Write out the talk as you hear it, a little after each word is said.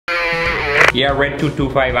Yeah, red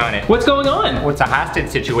 225 on it. What's going on? Oh, it's a hostage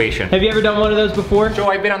situation. Have you ever done one of those before? Joe,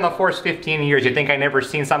 I've been on the force 15 years. You think I never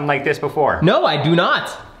seen something like this before? No, I do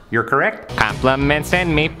not. You're correct. Compliments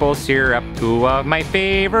and maple syrup, two of my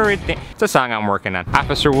favorite things. It's a song I'm working on.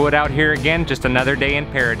 Officer Wood out here again, just another day in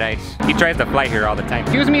paradise. He tries to fly here all the time.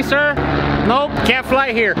 Excuse me, sir. Nope, can't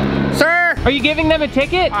fly here. Sir! Are you giving them a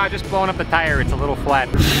ticket? Just blowing up the tire, it's a little flat.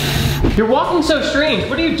 You're walking so strange.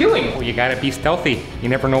 What are you doing? Oh, you gotta be stealthy. You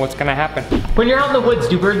never know what's gonna happen. When you're out in the woods,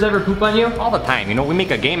 do birds ever poop on you? All the time, you know, we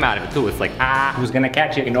make a game out of it too. It's like, who's gonna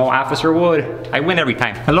catch it? You know, Officer Wood. I win every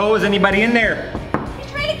time. Hello, is anybody in there?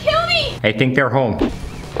 I think they're home.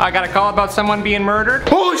 I got a call about someone being murdered.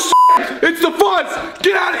 Holy shit! It's the fuzz!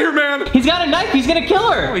 Get out of here, man! He's got a knife, he's gonna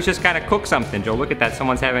kill her! Oh, he's just gotta cook something, Joe. Look at that,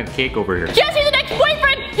 someone's having cake over here. Jesse's an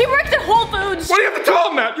ex-boyfriend! He works at Whole Foods! Why do you have to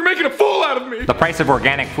tell him that? You're making a fool out of me! The price of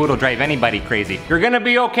organic food will drive anybody crazy. You're gonna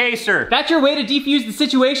be okay, sir. That's your way to defuse the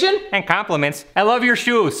situation? And compliments. I love your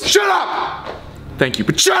shoes. Shut up! Thank you,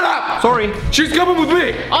 but shut up! Sorry. She's coming with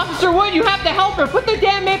me! Officer Wood, you have to help her! Put the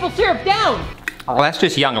damn maple syrup down! Oh, that's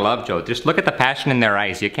just young love, Joe. Just look at the passion in their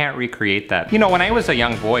eyes. You can't recreate that. You know, when I was a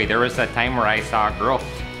young boy, there was a time where I saw a girl,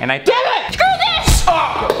 and I— Damn it! Screw this!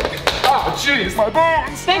 Oh, jeez, my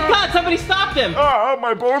bones! Thank God somebody stopped him!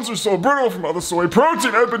 My bones are so brittle from all the soy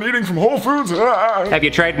protein I've been eating from Whole Foods. Have you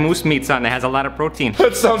tried moose meat, son? That has a lot of protein.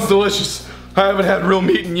 That sounds delicious. I haven't had real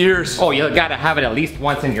meat in years. Oh, you gotta have it at least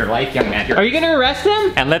once in your life, young man. Are you gonna arrest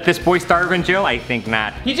him? And let this boy starve in jail? I think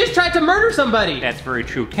not. He just tried to murder somebody. That's very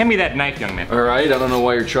true. Hand me that knife, young man. Alright, I don't know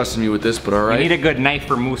why you're trusting me with this, but alright. You need a good knife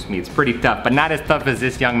for moose meat. It's pretty tough, but not as tough as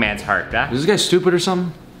this young man's heart, huh? Is this guy stupid or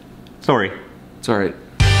something? Sorry. It's alright.